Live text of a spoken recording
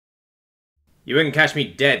You wouldn't catch me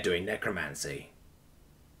dead doing necromancy.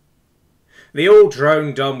 They all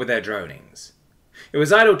droned on with their dronings. It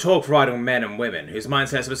was idle talk for idle men and women whose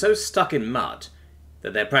mindsets were so stuck in mud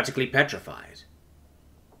that they're practically petrified.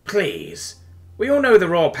 Please, we all know the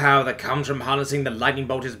raw power that comes from harnessing the lightning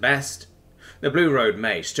bolt is best. The blue-robed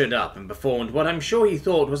mage stood up and performed what I'm sure he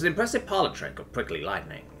thought was an impressive parlor trick of prickly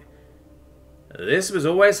lightning. This was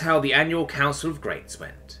always how the annual Council of Greats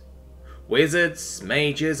went. Wizards,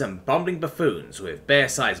 mages, and bumbling buffoons with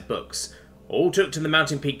bear-sized books all took to the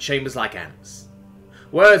mountain peak chambers like ants.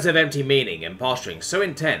 Words of empty meaning and posturing so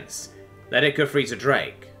intense that it could freeze a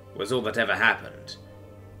drake was all that ever happened.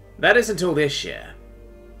 That is until this year.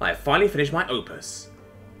 I have finally finished my opus.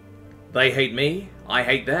 They hate me, I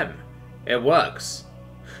hate them. It works.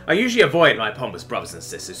 I usually avoid my pompous brothers and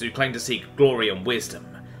sisters who claim to seek glory and wisdom.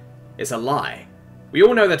 It's a lie. We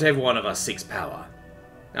all know that every one of us seeks power.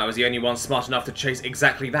 I was the only one smart enough to chase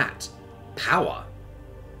exactly that. Power.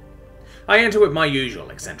 I enter with my usual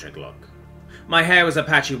eccentric look. My hair was a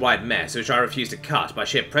patchy white mess which I refused to cut by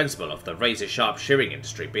sheer principle of the razor-sharp shearing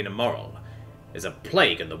industry being immoral. It's a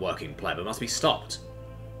plague in the working pleb and must be stopped.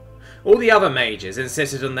 All the other mages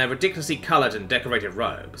insisted on their ridiculously coloured and decorated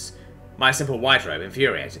robes. My simple white robe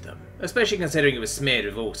infuriated them, especially considering it was smeared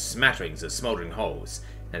with all smatterings of smouldering holes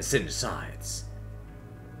and singed sides.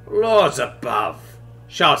 "Lords above!"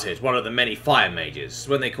 shouted one of the many fire mages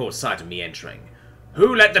when they caught sight of me entering.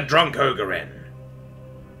 "Who let the drunk ogre in?"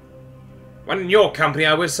 "When in your company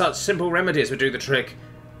I wish such simple remedies would do the trick.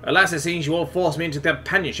 Alas, it seems you all forced me into the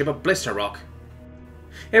companionship of Blister Rock."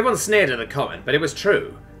 Everyone sneered at the comment, but it was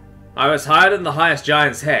true. I was higher than the highest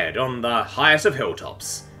giant's head on the highest of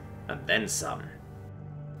hilltops. And then some.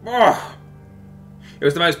 Oh! It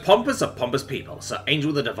was the most pompous of pompous people, Sir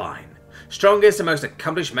Angel the Divine, strongest and most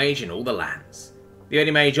accomplished mage in all the lands. The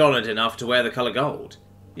only mage honoured enough to wear the colour gold.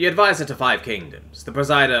 The advisor to 5 kingdoms, the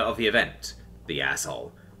presider of the event. The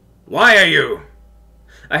asshole. "Why are you?"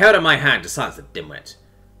 I held up my hand to silence the dimwit.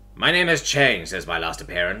 "My name has changed since my last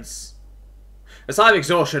appearance." A sigh of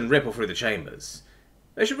exhaustion rippled through the chambers.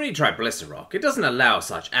 They should really try Blister Rock. It doesn't allow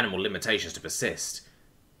such animal limitations to persist.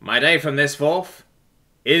 My day from this forth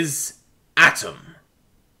is Atom.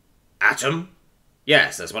 Atom?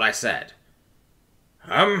 Yes, that's what I said.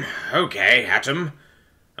 Okay, Atom.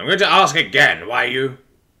 I'm going to ask again why you...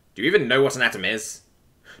 Do you even know what an atom is?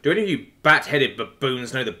 Do any of you bat-headed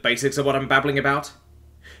baboons know the basics of what I'm babbling about?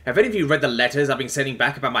 Have any of you read the letters I've been sending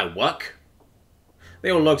back about my work? They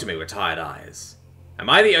all looked at me with tired eyes. Am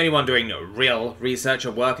I the only one doing real research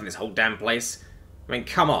or work in this whole damn place? I mean,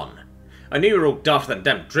 come on. I knew you were all dafter than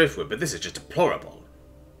damn driftwood, but this is just deplorable.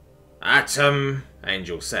 Atom,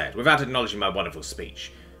 Angel said, without acknowledging my wonderful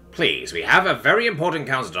speech. Please, we have a very important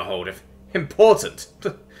council to hold if... Important?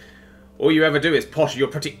 All you ever do is potter your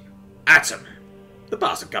pretty... Atom! The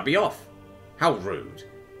bastard cut me off. How rude.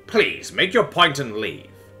 Please, make your point and leave.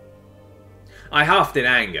 I huffed in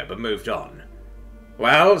anger, but moved on.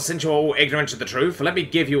 Well, since you're all ignorant of the truth, let me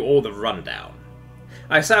give you all the rundown.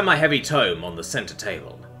 I sat my heavy tome on the centre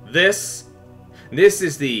table. This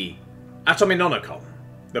is the Atominonicon,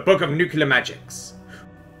 the Book of Nuclear Magics.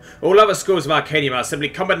 All other schools of Arcanium are simply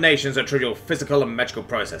combinations of trivial physical and magical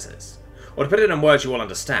processes. Or to put it in words you all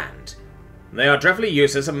understand, they are dreadfully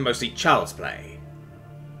useless and mostly child's play.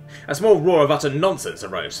 A small roar of utter nonsense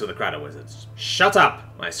arose through the crowd of wizards. "Shut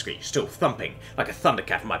up!" I screeched, still thumping like a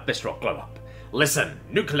thundercat from my Bistrock glow-up. "Listen,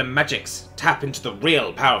 nuclear magics tap into the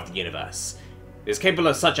real power of the universe. It is capable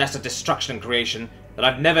of such acid destruction and creation that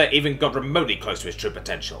I've never even got remotely close to its true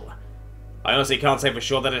potential. I honestly can't say for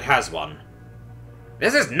sure that it has one."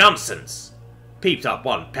 "This is nonsense!" peeped up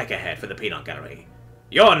one peckerhead for the peanut gallery.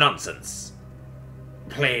 "You're nonsense!"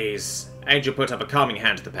 "Please," Angel put up a calming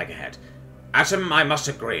hand to the peckerhead. "Atom, I must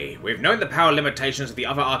agree. We've known the power limitations of the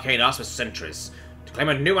other arcane arts for centuries. To claim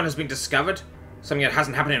a new one has been discovered, something that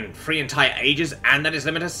hasn't happened in 3 entire ages, and that is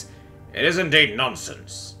limitless, it is indeed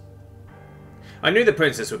nonsense." I knew the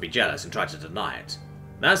princess would be jealous and try to deny it.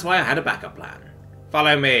 That's why I had a backup plan.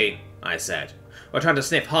 "Follow me," I said, while trying to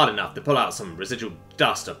sniff hard enough to pull out some residual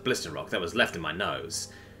dust of Blister Rock that was left in my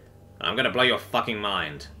nose. "I'm gonna blow your fucking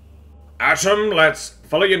mind." "Atom, let's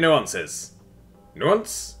follow your nuances."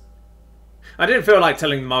 Nuance? I didn't feel like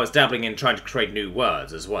telling them I was dabbling in trying to create new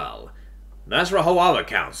words as well. That's for a whole other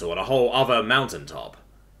council and a whole other mountaintop.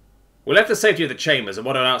 We left the safety of the chambers and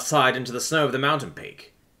wandered outside into the snow of the mountain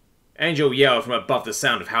peak. Angel yelled from above the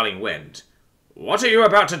sound of howling wind. "What are you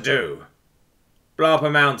about to do?" "Blow up a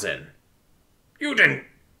mountain." "You didn't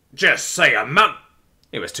just say a mount—"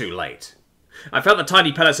 It was too late. I felt the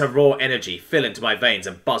tiny pellets of raw energy fill into my veins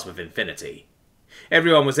and buzz with infinity.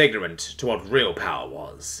 Everyone was ignorant to what real power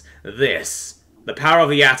was. This, the power of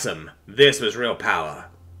the atom, this was real power.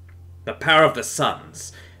 The power of the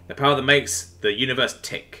suns, the power that makes the universe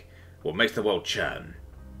tick, what makes the world churn.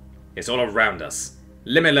 It's all around us,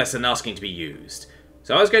 limitless and asking to be used.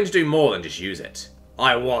 So I was going to do more than just use it.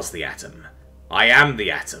 I was the atom. I am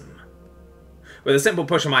the atom. With a simple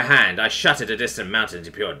push of my hand, I shattered a distant mountain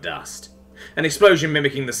into pure dust. An explosion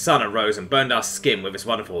mimicking the sun arose and burned our skin with its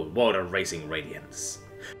wonderful, world-erasing radiance.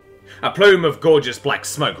 A plume of gorgeous black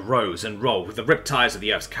smoke rose and rolled with the ripped tires of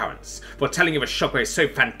the Earth's currents, foretelling of a shockwave so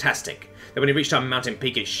fantastic that when it reached our mountain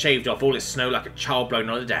peak it shaved off all its snow like a child blown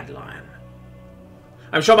on a dandelion.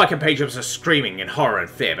 I'm sure my compatriots were screaming in horror and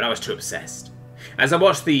fear, but I was too obsessed. As I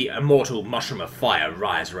watched the immortal mushroom of fire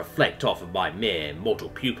rise and reflect off of my mere mortal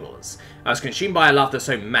pupils, I was consumed by a laughter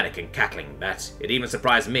so manic and cackling that it even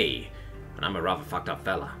surprised me, and I'm a rather fucked up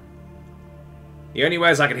fella. The only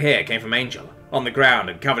words I could hear came from Angel, on the ground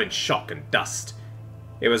and covered in shock and dust.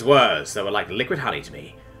 It was words that were like liquid honey to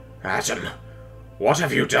me. Atom, what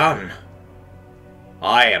have you done?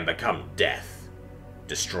 I am become death,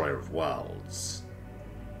 destroyer of worlds.